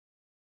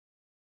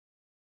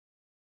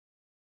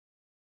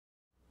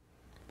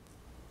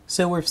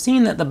So we've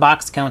seen that the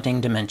box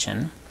counting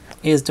dimension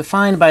is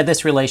defined by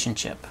this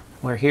relationship,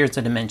 where here's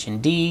the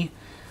dimension D,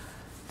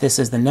 this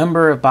is the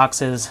number of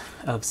boxes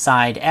of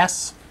side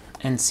S,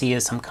 and C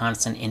is some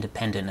constant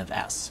independent of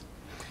S.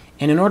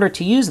 And in order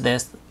to use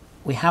this,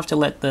 we have to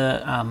let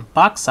the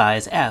box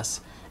size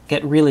S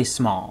get really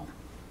small.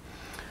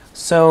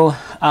 So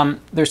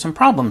there's some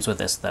problems with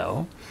this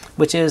though,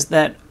 which is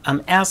that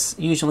S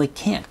usually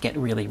can't get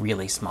really,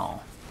 really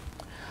small.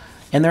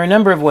 And there are a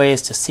number of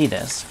ways to see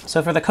this.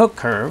 So for the Koch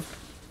curve,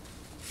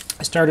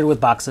 I started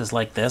with boxes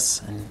like this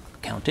and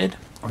counted,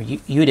 or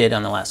you did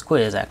on the last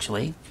quiz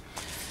actually.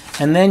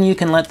 And then you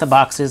can let the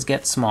boxes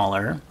get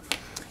smaller,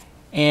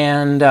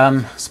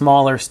 and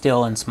smaller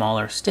still and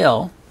smaller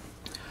still.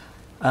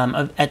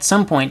 At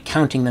some point,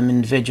 counting them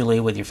individually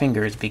with your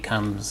fingers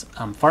becomes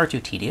far too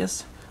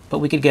tedious, but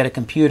we could get a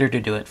computer to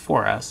do it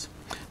for us.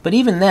 But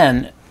even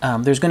then,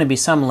 there's going to be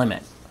some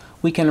limit.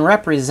 We can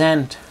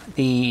represent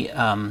the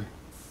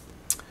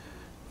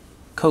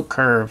Koch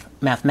curve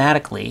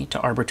mathematically to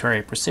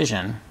arbitrary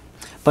precision,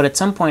 but at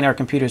some point our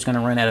computer is going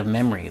to run out of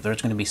memory. There's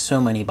going to be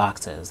so many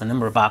boxes. The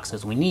number of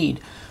boxes we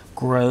need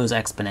grows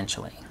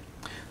exponentially.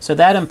 So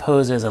that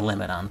imposes a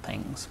limit on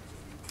things.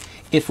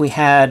 If we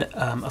had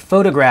a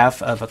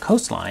photograph of a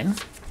coastline,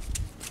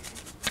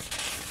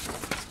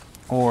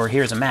 or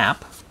here's a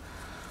map,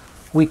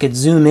 we could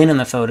zoom in on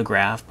the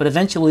photograph, but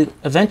eventually,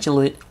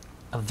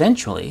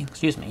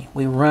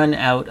 we run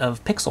out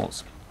of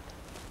pixels.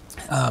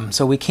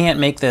 So we can't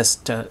make this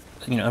to,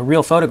 a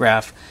real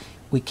photograph,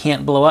 we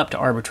can't blow up to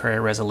arbitrary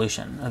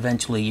resolution.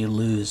 Eventually you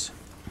lose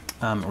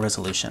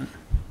resolution.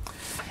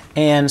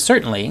 And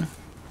certainly,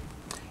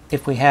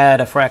 if we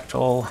had a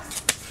fractal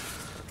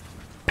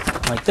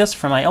like this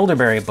from my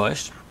elderberry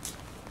bush,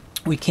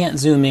 we can't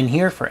zoom in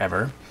here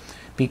forever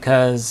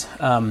because,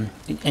 and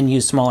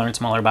use smaller and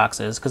smaller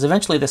boxes, because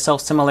eventually the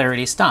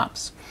self-similarity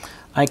stops.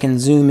 I can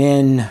zoom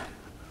in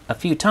a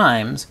few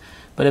times,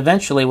 but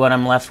eventually what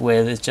I'm left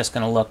with is just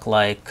going to look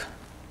like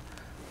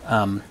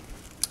a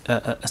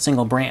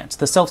single branch.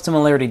 The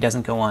self-similarity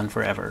doesn't go on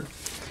forever.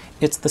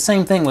 It's the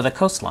same thing with a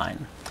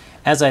coastline.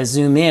 As I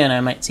zoom in, I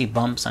might see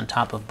bumps on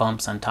top of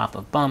bumps on top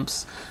of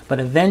bumps, but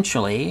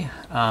eventually,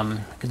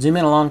 I could zoom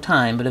in a long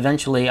time, but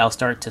eventually I'll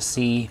start to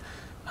see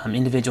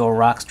individual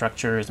rock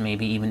structures,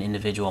 maybe even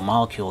individual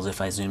molecules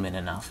if I zoom in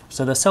enough.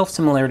 So the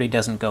self-similarity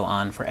doesn't go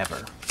on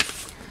forever.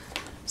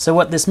 So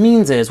what this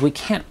means is we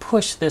can't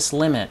push this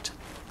limit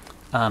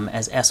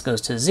as S goes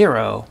to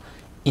 0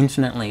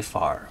 infinitely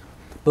far,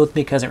 both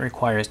because it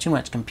requires too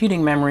much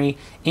computing memory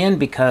and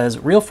because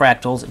real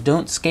fractals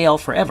don't scale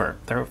forever.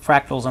 They're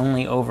fractals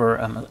only over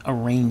a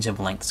range of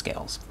length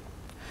scales.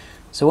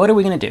 So what are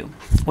we going to do?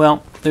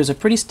 Well, there's a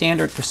pretty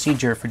standard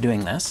procedure for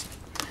doing this.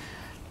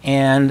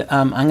 And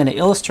I'm going to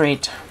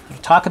illustrate,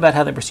 talk about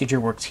how the procedure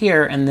works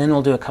here, and then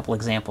we'll do a couple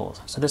examples.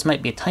 So this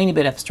might be a tiny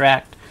bit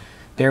abstract.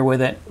 Bear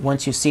with it.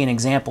 Once you see an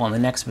example in the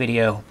next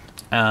video,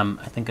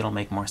 I think it'll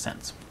make more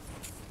sense.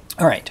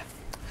 All right.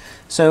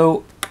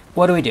 So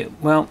what do we do?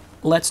 Well,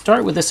 let's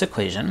start with this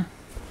equation.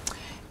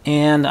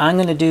 And I'm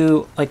going to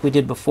do like we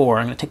did before.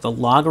 I'm going to take the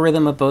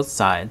logarithm of both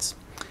sides,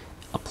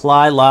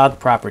 apply log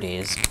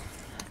properties,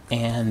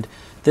 and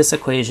this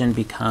equation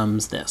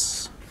becomes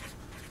this.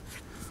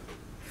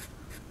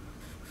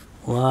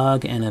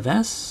 Log n of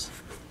s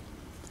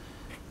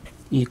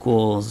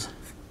equals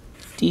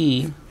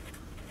d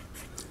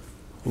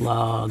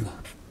log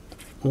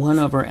 1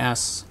 over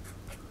s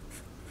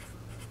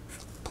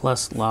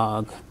plus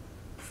log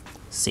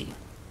c.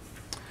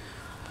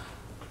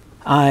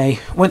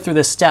 I went through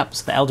the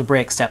steps, the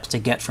algebraic steps, to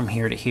get from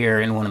here to here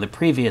in one of the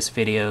previous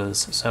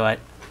videos, so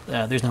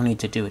there's no need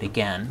to do it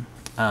again.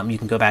 You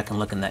can go back and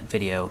look in that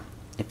video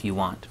if you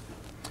want.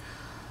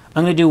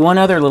 I'm going to do one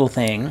other little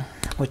thing,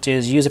 which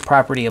is use a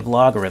property of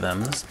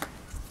logarithms.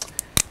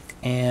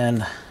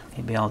 And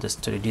maybe I'll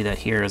just sort of do that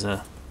here as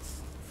a,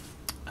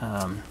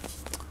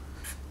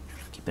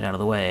 keep it out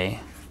of the way.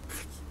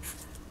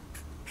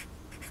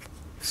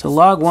 So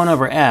log 1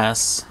 over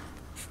s,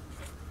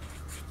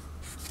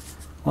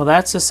 well,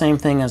 that's the same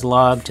thing as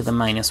log to the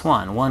minus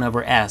 1. 1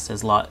 over s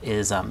is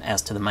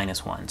s to the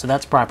minus 1. So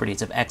that's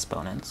properties of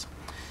exponents.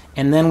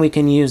 And then we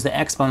can use the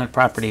exponent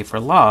property for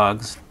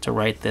logs to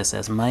write this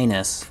as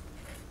minus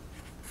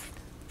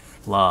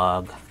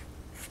log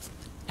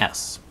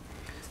s.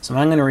 So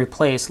I'm going to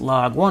replace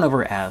log 1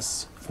 over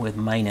s with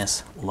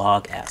minus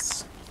log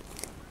s.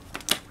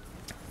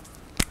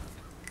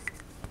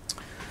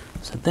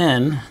 So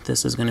then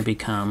this is going to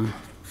become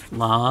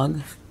log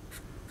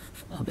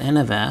of n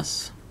of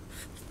s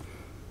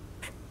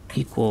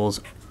equals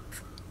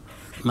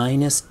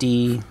minus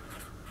d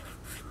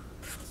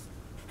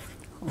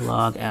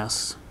log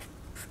s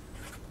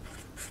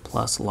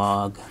plus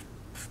log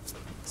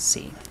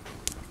c.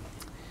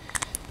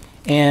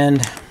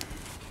 And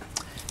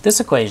this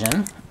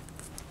equation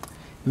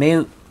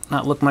may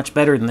not look much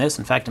better than this.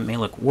 In fact, it may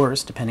look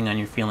worse depending on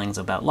your feelings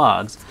about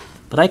logs.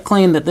 But I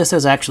claim that this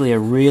is actually a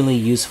really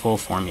useful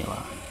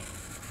formula.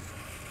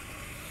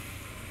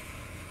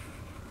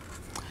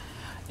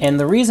 And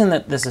the reason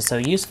that this is so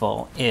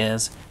useful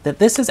is that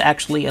this is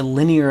actually a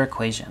linear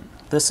equation.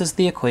 This is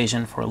the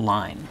equation for a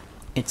line.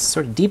 It's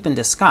sort of deep in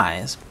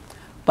disguise,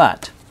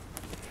 but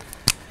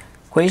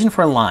equation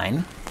for a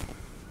line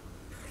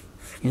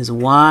is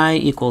y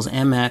equals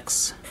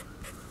mx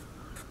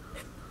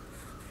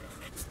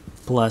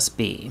plus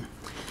b.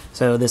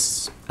 So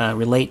this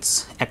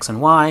relates x and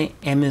y.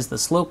 M is the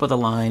slope of the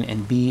line,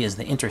 and b is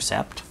the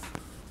intercept.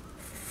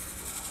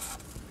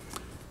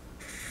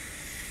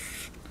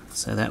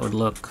 So that would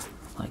look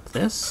like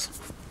this.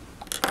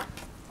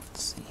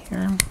 Let's see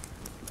here.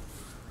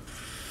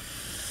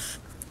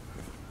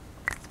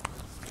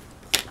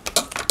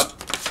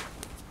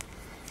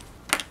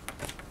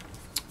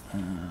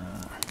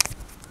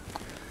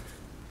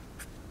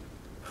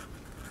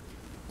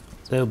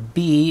 So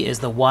b is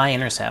the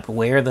y-intercept,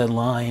 where the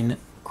line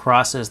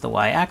crosses the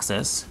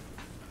y-axis.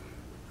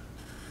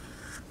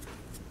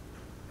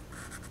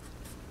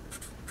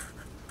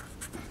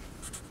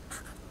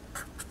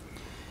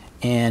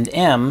 And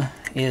m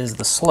is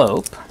the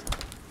slope,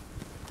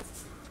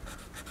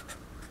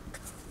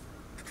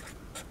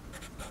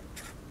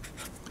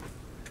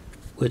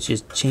 which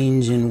is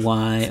change in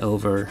y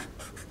over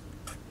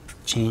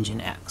change in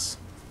x.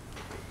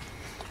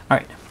 All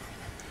right,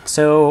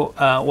 so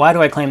why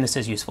do I claim this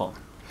is useful?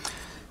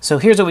 So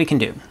here's what we can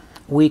do.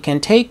 We can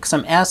take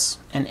some s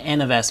and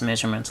n of s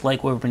measurements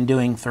like we've been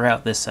doing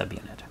throughout this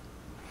subunit.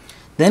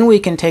 Then we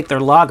can take their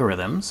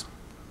logarithms,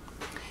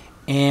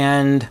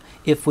 and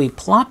if we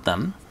plot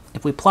them,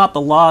 if we plot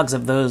the logs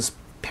of those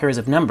pairs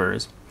of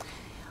numbers,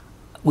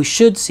 we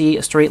should see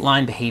a straight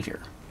line behavior.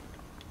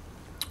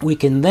 We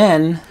can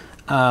then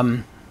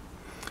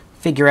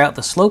figure out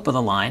the slope of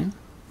the line,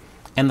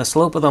 and the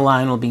slope of the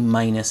line will be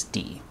minus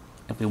d.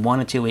 If we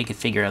wanted to, we could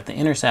figure out the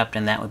intercept,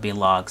 and that would be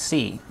log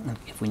c,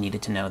 if we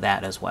needed to know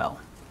that as well.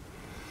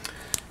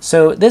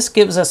 So this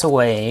gives us a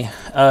way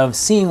of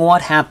seeing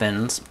what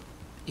happens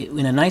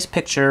in a nice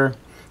picture.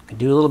 We can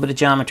do a little bit of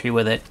geometry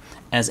with it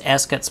as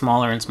s gets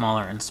smaller and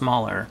smaller and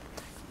smaller,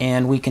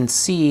 and we can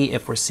see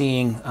if we're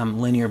seeing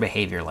linear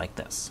behavior like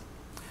this.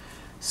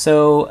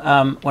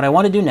 So what I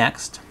want to do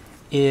next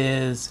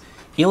is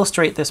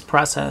illustrate this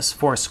process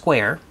for a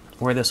square,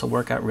 where this will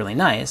work out really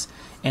nice,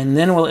 and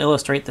then we'll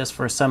illustrate this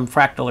for some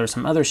fractal or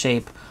some other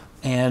shape,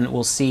 and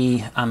we'll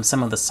see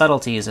some of the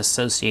subtleties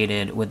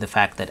associated with the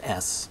fact that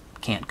s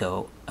can't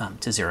go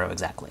to 0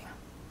 exactly.